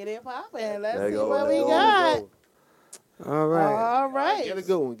and get it popping. Let's see what we got. All right. Get a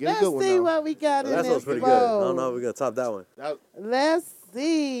good one. Let's see what we got in this bowl. That sounds pretty good. I don't know if we're going to top that one. Let's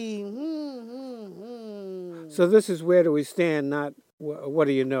see. So this is where do we stand, not what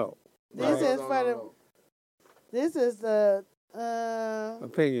do you know? This is the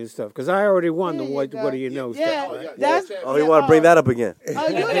opinion stuff? Because I already won the Here you what go. do you know Yeah, stuff. Oh, yeah, Right? that's yeah, Oh, you want to bring that up again? Oh,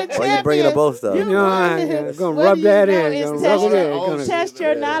 you the champion. Why you bringing up both stuff? You No, won. I'm gonna What rub do you that know? in. It's Gonna test, rub it your- in. Gonna, test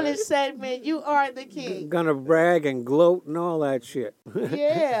your Yeah. knowledge segment. You are the king. gonna brag and gloat and all that shit.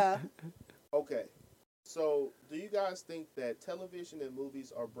 Yeah. Okay. So, do you guys think that television and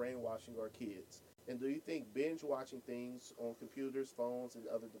movies are brainwashing our kids? And do you think binge watching things on computers, phones, and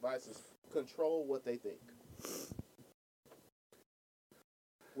other devices control what they think?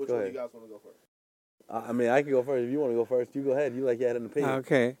 Which Go one do ahead. you guys want to go first? I mean, I can go first. If you want to go first, you go ahead. You had an opinion.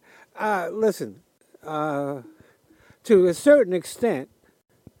 Okay. Listen, to a certain extent,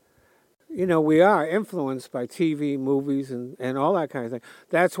 we are influenced by TV, movies, and all that kind of thing.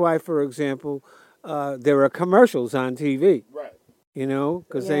 That's why, for example, there are commercials on TV, Right.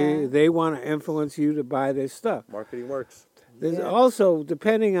 because Yeah. they want to influence you to buy this stuff. Marketing works. There's Yeah. also,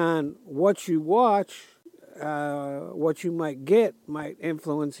 depending on what you watch, what you might get might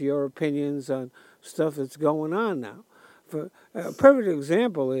influence your opinions on stuff that's going on now. For a perfect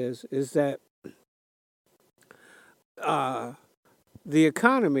example is that the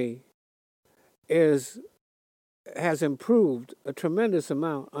economy has improved a tremendous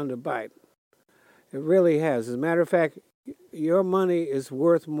amount under Biden. It really has. As a matter of fact, your money is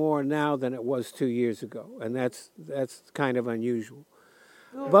worth more now than it was 2 years ago, and that's kind of unusual.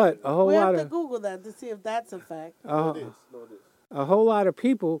 But a whole we lot have to of Google that to see if that's a fact. No, it is. No, it is. a whole lot of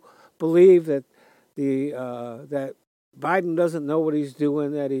people believe that that Biden doesn't know what he's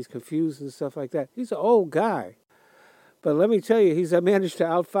doing, that he's confused and stuff like that. He's an old guy. But let me tell you, he's managed to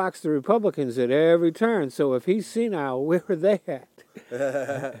outfox the Republicans at every turn. So if he's senile, where are they at?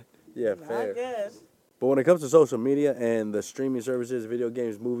 Yeah, I fair. guess. But when it comes to social media and the streaming services, video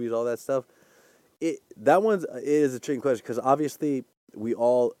games, movies, all that stuff, it is a tricky question because obviously we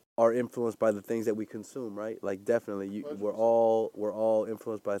all are influenced by the things that we consume, right? Like definitely, we're all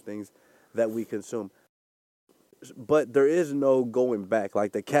influenced by things that we consume. But there is no going back.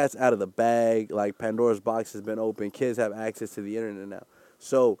 Like the cat's out of the bag. Like Pandora's box has been opened. Kids have access to the internet now.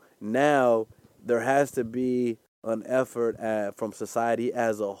 So now there has to be an effort from society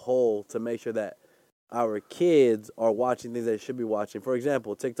as a whole to make sure that our kids are watching things they should be watching. For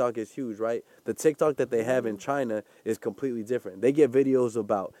example, TikTok is huge, right? The TikTok that they have in China is completely different. They get videos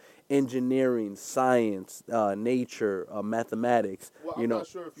about engineering, science, nature, mathematics. Well, I'm not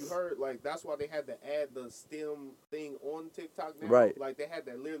sure if you heard, like, that's why they had to add the STEM thing on TikTok now. Right. Like, they had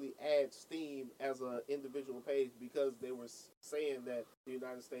to literally add STEAM as an individual page because they were saying that the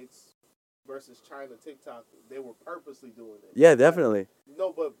United States versus China TikTok, they were purposely doing it. Yeah, definitely.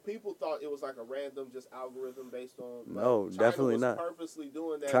 No, but people thought it was like a random just algorithm based on. No, China definitely was not. Purposely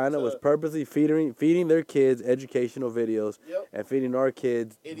doing that. China was purposely feeding their kids educational videos Yep. and feeding our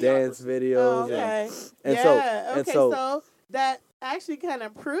kids Idiocracy. dance videos. Oh, okay. And yeah. so, okay. So that actually kind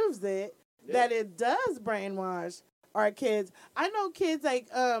of proves it that it does brainwash our kids. I know kids like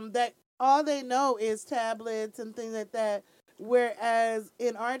that all they know is tablets and things like that. Whereas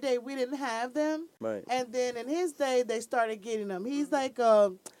in our day we didn't have them, right. and then in his day they started getting them. He's like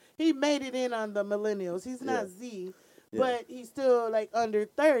he made it in on the millennials. He's not Z, but he's still like under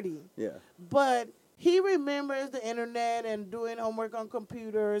 30. Yeah. But he remembers the internet and doing homework on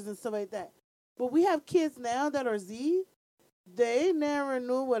computers and stuff like that. But we have kids now that are Z. They never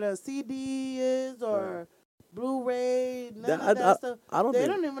knew what a CD is or Blu-ray, none of that stuff. They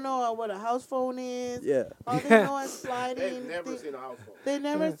don't even know what a house phone is. Yeah. All they know is sliding. They've never seen a house phone. They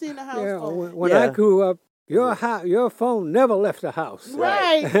never seen a house phone. When I grew up, your phone never left the house.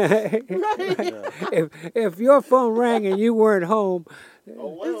 Right. Right. If your phone rang and you weren't home,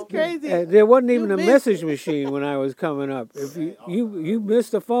 it's crazy. There wasn't even You a missed message machine when I was coming up. If you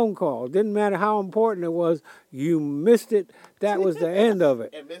missed a phone call, didn't matter how important it was, you missed it. That was the end of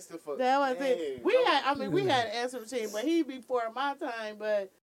it. And missed it for that was it. We had answer machine, but he before my time. But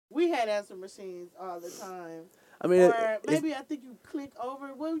we had answer machines all the time. I mean, or maybe I think you click over.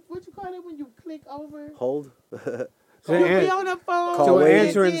 What you call it when you click over? Hold. So you be on the phone. Call so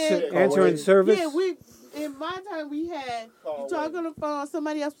waiting. answering service. Yeah, in my time we had you talk on the phone,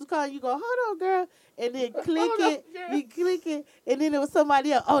 somebody else was calling, you go, hold on, girl, and then you click it, and then it was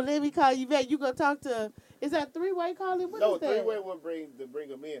somebody else. Oh, let me call you back. You gonna talk to? Is that three-way calling? What is that? Three-way would bring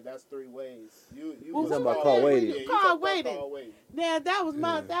them in. That's 3 ways. You talking about call waiting. Yeah, Call waiting. Now that was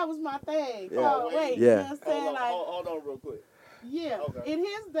my thing. Yeah. Call waiting. Yeah. You know what I'm saying? Hold on real quick. Yeah. Okay. In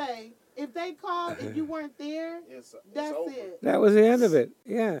his day, if they called and you weren't there, that's over. it. That was the end of it.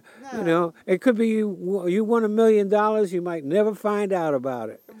 Yeah. No. It could be you won $1 million. You might never find out about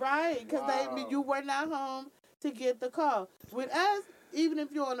it. Right, because you were not home to get the call. With us, even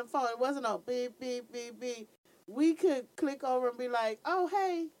if you're on the phone, it wasn't all beep, beep, beep, beep. we could click over and be like, oh,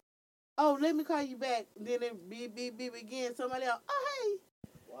 hey, oh, let me call you back. Then it beep, beep, beep again. Somebody else, oh, hey.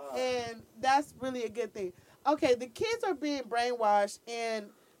 Wow. And that's really a good thing. Okay, the kids are being brainwashed, and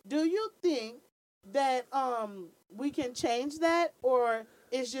do you think that we can change that, or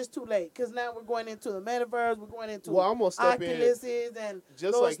it's just too late? Because now we're going into the metaverse, we're going into Well, I'm gonna step in. Oculuses and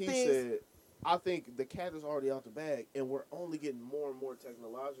Just those like he things. said, I think the cat is already out the bag, and we're only getting more and more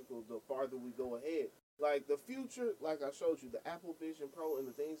technological the farther we go ahead. Like the future, like I showed you, the Apple Vision Pro and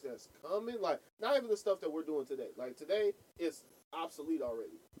the things that's coming, like not even the stuff that we're doing today. Like today, it's obsolete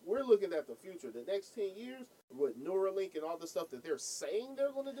already. We're looking at the future, the next 10 years, with Neuralink and all the stuff that they're saying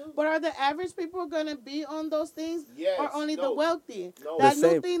they're going to do. But are the average people going to be on those things, Yes, or only the no, wealthy? no. That The new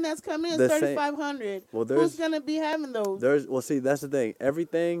same- thing that's coming in the is same- 3,500. Well, Who's going to be having those? See, that's the thing.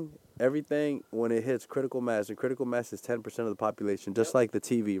 Everything when it hits critical mass, and critical mass is 10% of the population, just Yep. like the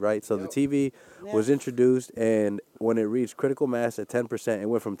TV, right? So the Yep. TV was Yeah. introduced, and when it reached critical mass at 10%, it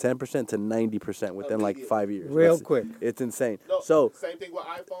went from 10% to 90% within like Immediately. 5 years. Real That's- quick. It's insane. No, So same thing with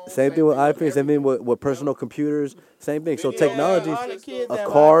iPhones. same thing with iPhones, same thing everything. with personal computers, same thing. So Video technology, all the kids have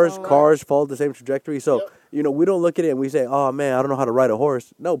cars, iPhone. cars follow the same trajectory. So Yep. we don't look at it and we say, "Oh man, I don't know how to ride a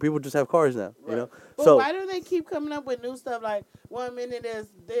horse." No, people just have cars now. Right. But So why do they keep coming up with new stuff like 1 minute is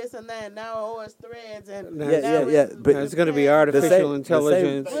this and that, and now it's threads and Yeah, now yeah, it's but It's going to be the artificial same-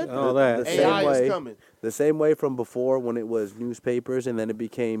 intelligence the same- and all that. the AI same way- is coming. The same way from before when it was newspapers and then it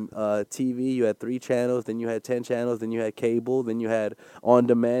became TV. You had 3 channels, then you had 10 channels, then you had cable, then you had on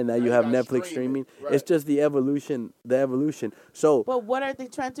demand. Now Now you you have got Netflix streaming. streaming. It's Right. just the evolution. The evolution. So But what are they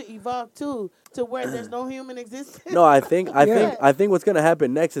trying to evolve to where there's no human existence? no, I think Yeah. I think what's gonna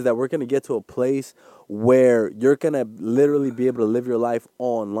happen next is that we're gonna get to a place where you're gonna literally be able to live your life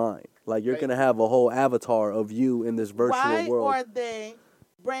online. Like you're Right. gonna have a whole avatar of you in this virtual Why world. are they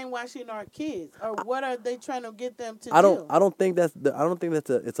brainwashing our kids, or what are they trying to get them to I do? don't think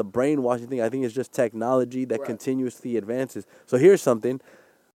it's a brainwashing thing. I think it's just technology that Right. continuously advances. So here's something.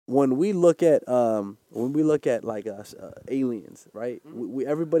 When we look at like aliens, right? We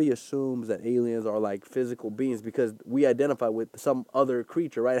everybody assumes that aliens are like physical beings because we identify with some other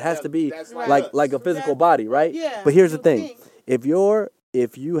creature, right? It has Yeah, to be that's like us. like a physical That- body, right? Yeah, But here's the you thing: think.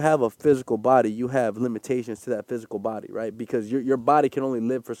 if you have a physical body, you have limitations to that physical body, right? Because your body can only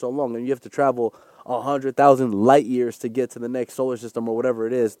live for so long, and you have to travel 100,000 light years to get to the next solar system or whatever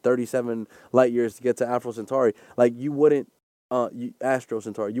it is, 37 light years to get to Alpha Centauri. Like you wouldn't, Astro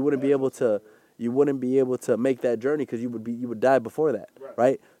Centauri, you wouldn't be able to make that journey because you would die before that,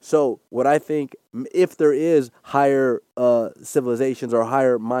 right? So what I think, if there is higher civilizations or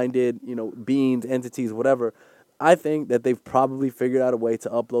higher minded, beings, entities, whatever, I think that they've probably figured out a way to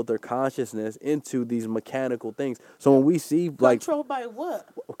upload their consciousness into these mechanical things. So when we see like Controlled by what?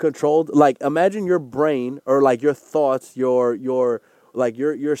 controlled, like imagine your brain or like your thoughts, your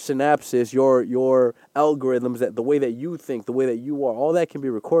synapses, your algorithms, that the way that you think, the way that you are, all that can be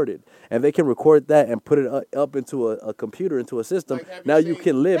recorded, and they can record that and put it up into a computer, into a system. Like, have you Now you seen-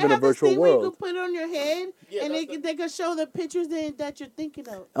 can live They in a have this virtual thing where you world. can put it on your head, Yeah, and that's they can show the pictures that you're thinking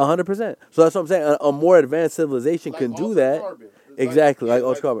of. 100%. So that's what I'm saying. A more advanced civilization Like can do altered that. carbon. It's Exactly, like yeah,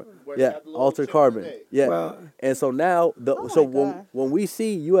 altered carbon. where they Yeah, have the little altered chip in the carbon. neck. Yeah. Well- And so now, Oh so my God. when we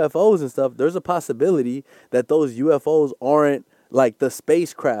see UFOs and stuff, there's a possibility that those UFOs aren't like the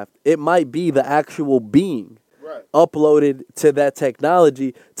spacecraft. It might be the actual being Right. uploaded to that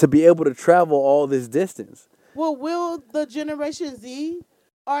technology to be able to travel all this distance. Well, will the Generation Z,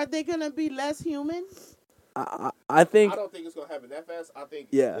 are they going to be less human? I think I don't think it's gonna happen that fast. I think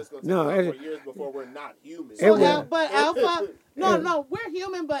Yeah. it's gonna take No, a couple it- of years before we're not human. It will. But Alpha, Yeah. no, we're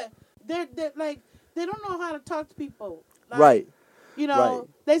human, but they're like, they don't know how to talk to people. Like, right. You know, Right.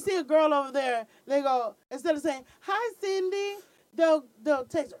 they see a girl over there, they go, instead of saying, hi, Cindy, they'll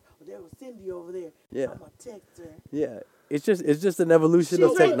text her, oh, there was Cindy over there. Yeah. I'm going to text her. Yeah. It's just an evolution She's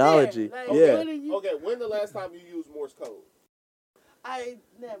of right technology. there. Like, Yeah. what are you- Okay, when the last time you used Morse code? I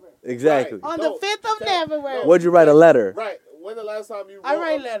never. Exactly. Right. On No, the 5th of that- February. Would you write a letter? Right. When the last time you wrote I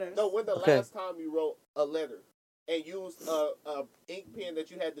write letters. No, when the Okay. last time you wrote a letter and used a ink pen that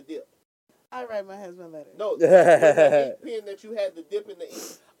you had to dip? I write my husband letters. No, the ink pen that you had to dip in the ink.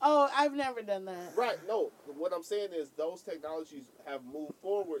 Oh, I've never done that. Right. No, what I'm saying is those technologies have moved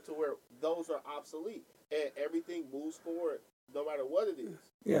forward to where those are obsolete, and everything moves forward no matter what it is.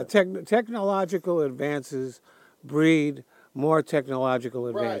 Yeah, technological advances breed more technological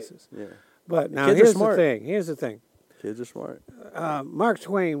Right. advances. Yeah. But now Kids are here's the smart. thing. Here's the thing. Kids are smart. Mark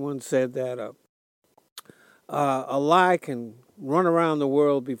Twain once said that a lie can run around the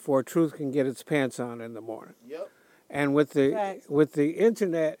world before truth can get its pants on in the morning. Yep. And Facts. with the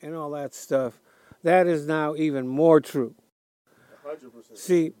internet and all that stuff, that is now even more true. 100%.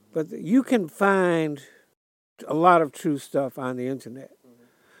 See, but you can find a lot of true stuff on the internet,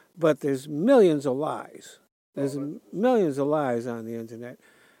 but there's millions of lies. There's millions of lies on the internet,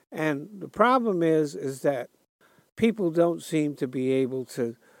 and the problem is that people don't seem to be able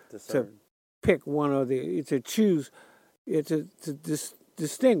to Discern. pick one or to choose,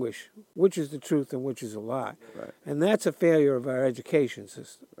 distinguish which is the truth and which is a lie, Right. and that's a failure of our education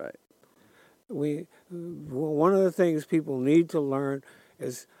system. Right. One of the things people need to learn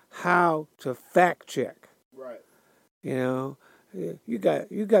is how to fact check. Right. You know, you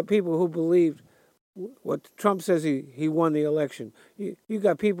got people who believed what Trump says he won the election. You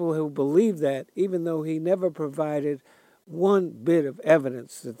got people who believe that even though he never provided one bit of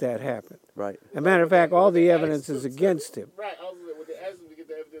evidence that happened. Right. As a matter of fact, all the evidence is against him. Right. I was when they asked him to get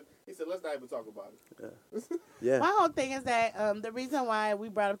the evidence, he said, "Let's not even talk about it." Yeah. My whole thing is that the reason why we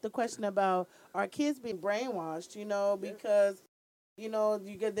brought up the question about our kids being brainwashed, because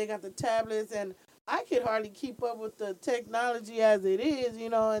they got the tablets, and I could hardly keep up with the technology as it is,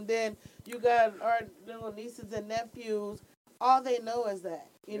 and then you got our little nieces and nephews. All they know is that,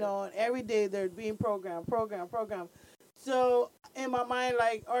 and every day they're being programmed. So in my mind,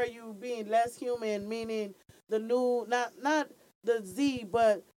 like, are you being less human? Meaning the new, not the Z,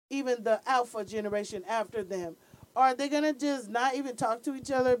 but even the Alpha generation after them. Are they gonna just not even talk to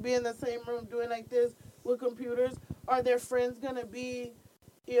each other, be in the same room doing like this with computers? Are their friends gonna be,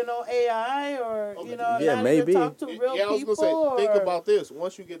 AI or Yeah, not maybe. even talk to real Yeah, I was people? gonna say, think or- about this.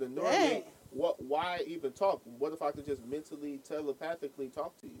 Once you get annoyed, Dang. why even talk? What if I could just mentally, telepathically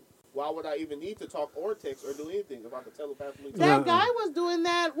talk to you? Why would I even need to talk or text or do anything if I could telepathically talk? That guy was doing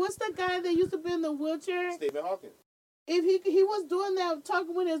that. What's the guy that used to be in the wheelchair? Stephen Hawking. If he was doing that,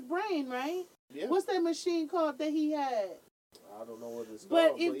 talking with his brain, right? Yeah. What's that machine called that he had? I don't know what it's But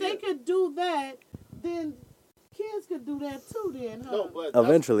called. if they could do that, then kids could do that too. Then, huh? No, but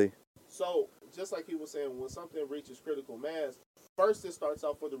Eventually. So, just like he was saying, when something reaches critical mass, first it starts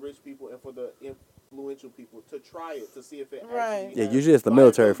out for the rich people and for the influential people to try it to see if it Right. actually. Yeah, usually it's the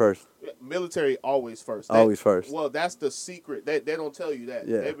military first. Military always first. Always first. Well, that's the secret. They don't tell you that.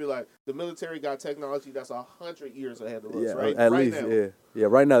 Yeah. They be like, the military got technology that's 100 years ahead of us, Yeah, right? at right least, now. yeah. Yeah,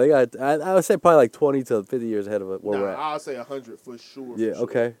 right now they got, I would say probably like 20 to 50 years ahead of it where we're at. I'll say 100 for sure. Yeah,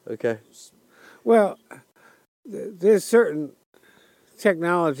 for sure. okay. Well, there's certain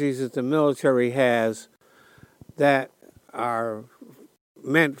technologies that the military has that are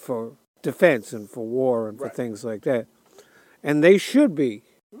meant for defense and for war and for Right. things like that. And they should be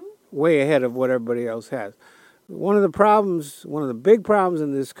way ahead of what everybody else has. One of the big problems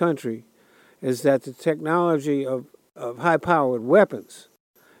in this country is that the technology of high-powered weapons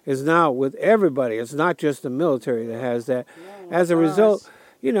is now with everybody. It's not just the military that has that. As a result,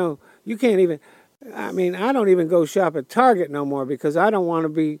 you can't even, I don't even go shop at Target no more because I don't want to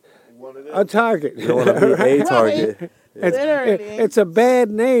be One of a them. target. You don't want to be a target. Literally. It's a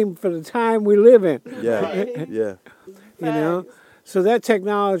bad name for the time we live in. Yeah, Right. yeah. Facts. So that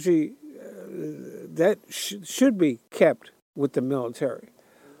technology that should be kept with the military,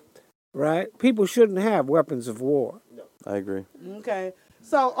 right? People shouldn't have weapons of war. I agree. Okay.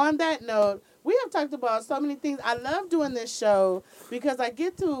 So on that note, we have talked about so many things. I love doing this show because I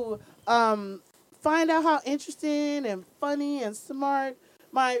get to find out how interesting and funny and smart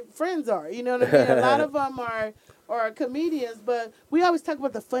my friends are. You know what I mean? A lot of them are comedians, but we always talk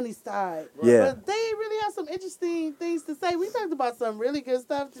about the funny side. Yeah. But they really have some interesting things to say. We talked about some really good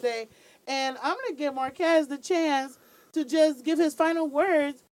stuff today, and I'm going to give Marquez the chance to just give his final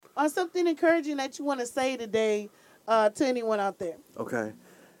words on something encouraging that you want to say today to anyone out there. Okay.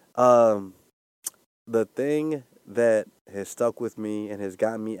 The thing that has stuck with me and has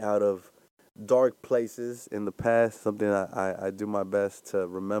gotten me out of dark places in the past, something I do my best to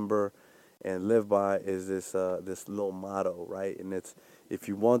remember and live by, is this little motto, right? And it's, if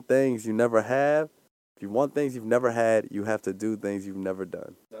you want things you never have, if you want things you've never had, you have to do things you've never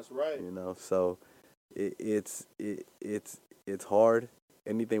done. That's right. So it's hard.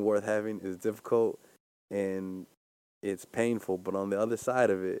 Anything worth having is difficult and it's painful, but on the other side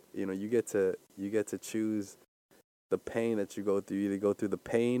of it, you get to choose the pain that you go through. You either go through the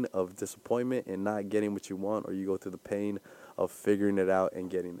pain of disappointment and not getting what you want, or you go through the pain of figuring it out and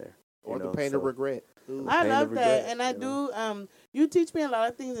getting there. Or the pain of regret. I pain love of that, regret, and I do. You teach me a lot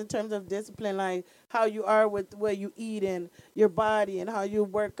of things in terms of discipline, like how you are with the way you eat and your body, and how you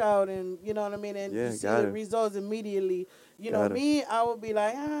work out, and you know what I mean. And Yeah, you see got the it. results immediately. Got it. Me, I would be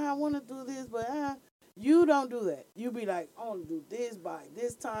like, I want to do this, but You don't do that. You be like, I want to do this by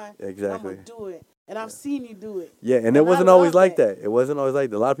this time. And I'm Exactly. going to do it. And I've seen you do it. Yeah, and And it I wasn't always love like that. that. It wasn't always like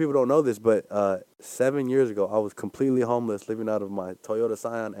that. A lot of people don't know this, but 7 years ago, I was completely homeless, living out of my Toyota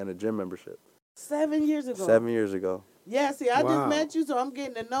Scion and a gym membership. 7 years ago. 7 years ago. Yeah, see, I just Wow. met you, so I'm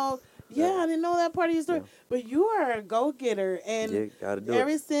getting to know. Yeah, I didn't know that part of your story. Yeah. But you are a go-getter. And Yeah, gotta do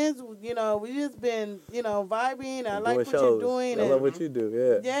ever it. since, we just been, vibing. I And like doing what you're shows. doing. I And love what you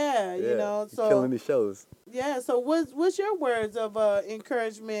do. yeah, Yeah. so. Killing these shows. Yeah, so what's your words of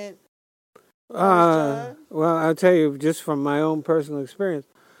encouragement, John? Well, I'll tell you just from my own personal experience,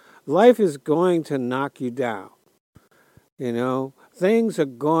 life is going to knock you down. Things are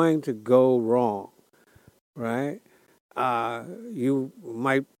going to go wrong, right? You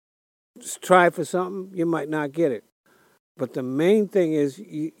might try for something, you might not get it. But the main thing is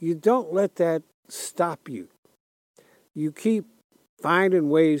you don't let that stop you. You keep finding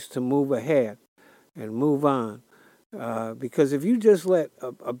ways to move ahead and move on. Because if you just let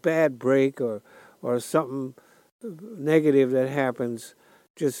a bad break or something negative that happens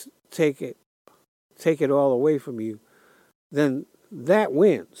just take it all away from you, then that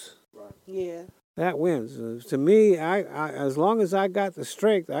wins. Right. Yeah. That wins. To me, I as long as I got the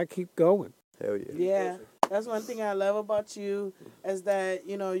strength, I keep going. Hell yeah. Yeah. That's one thing I love about you is that,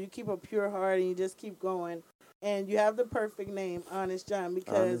 you keep a pure heart and you just keep going. And you have the perfect name, Honest John,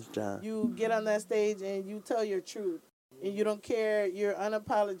 because Honest John. you get on that stage and you tell your truth. And you don't care. You're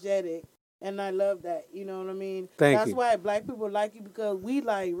unapologetic. And I love that. You know what I mean? Thank That's you. why black people like you, because we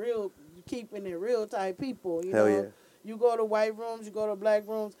like real, keeping it real type people. Hell yeah. You go to white rooms, you go to black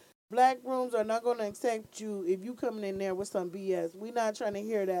rooms. Black rooms are not going to accept you if you coming in there with some BS. We're not trying to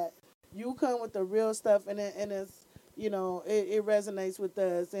hear that. You come with the real stuff, and it's, it resonates with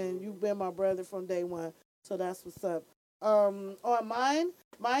us. And you've been my brother from day one. So that's what's up. On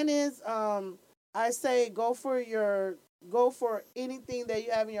mine is, I say go for anything that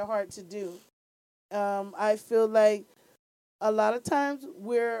you have in your heart to do. I feel like a lot of times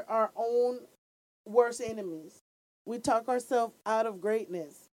we're our own worst enemies. We talk ourselves out of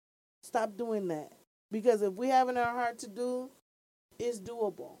greatness. Stop doing that. Because if we have in our heart to do, it's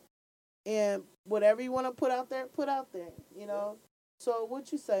doable. And whatever you want to put out there, put out there. So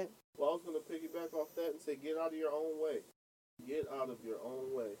what you say? Well, I was going to piggyback off that and say get out of your own way. Get out of your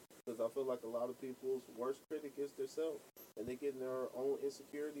own way. Because I feel like a lot of people's worst critic is themselves. And they get in their own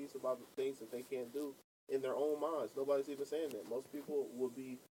insecurities about the things that they can't do in their own minds. Nobody's even saying that. Most people would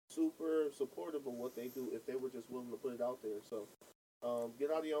be super supportive of what they do if they were just willing to put it out there. So get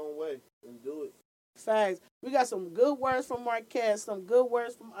out of your own way and do it. Facts. We got some good words from Marquez, some good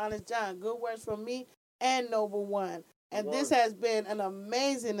words from Honest John, good words from me and Noble One. And this has been an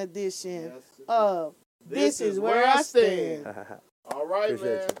amazing edition of This Is Where I Stand. All right,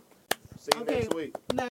 Appreciate man. you. See you next week.